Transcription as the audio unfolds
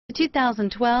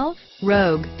2012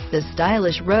 Rogue. The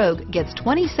stylish Rogue gets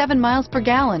 27 miles per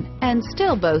gallon and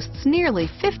still boasts nearly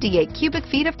 58 cubic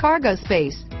feet of cargo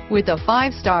space. With a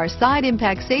 5-star side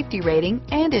impact safety rating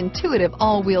and intuitive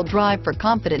all-wheel drive for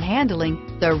confident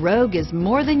handling, the Rogue is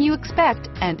more than you expect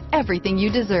and everything you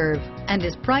deserve, and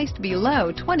is priced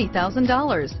below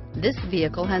 $20,000. This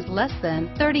vehicle has less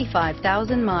than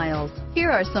 35,000 miles.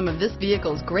 Here are some of this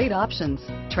vehicle's great options: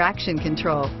 traction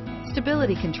control,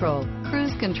 stability control,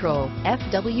 cruise control,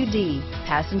 FWD,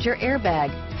 passenger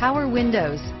airbag, power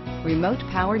windows, remote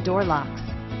power door locks,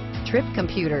 trip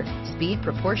computer, speed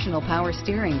proportional power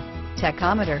steering,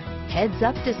 tachometer,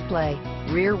 heads-up display,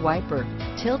 rear wiper,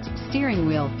 tilt steering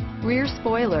wheel, rear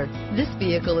spoiler. This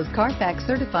vehicle is Carfax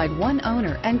certified one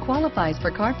owner and qualifies for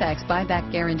Carfax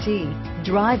buyback guarantee.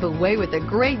 Drive away with a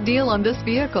great deal on this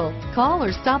vehicle. Call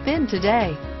or stop in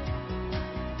today.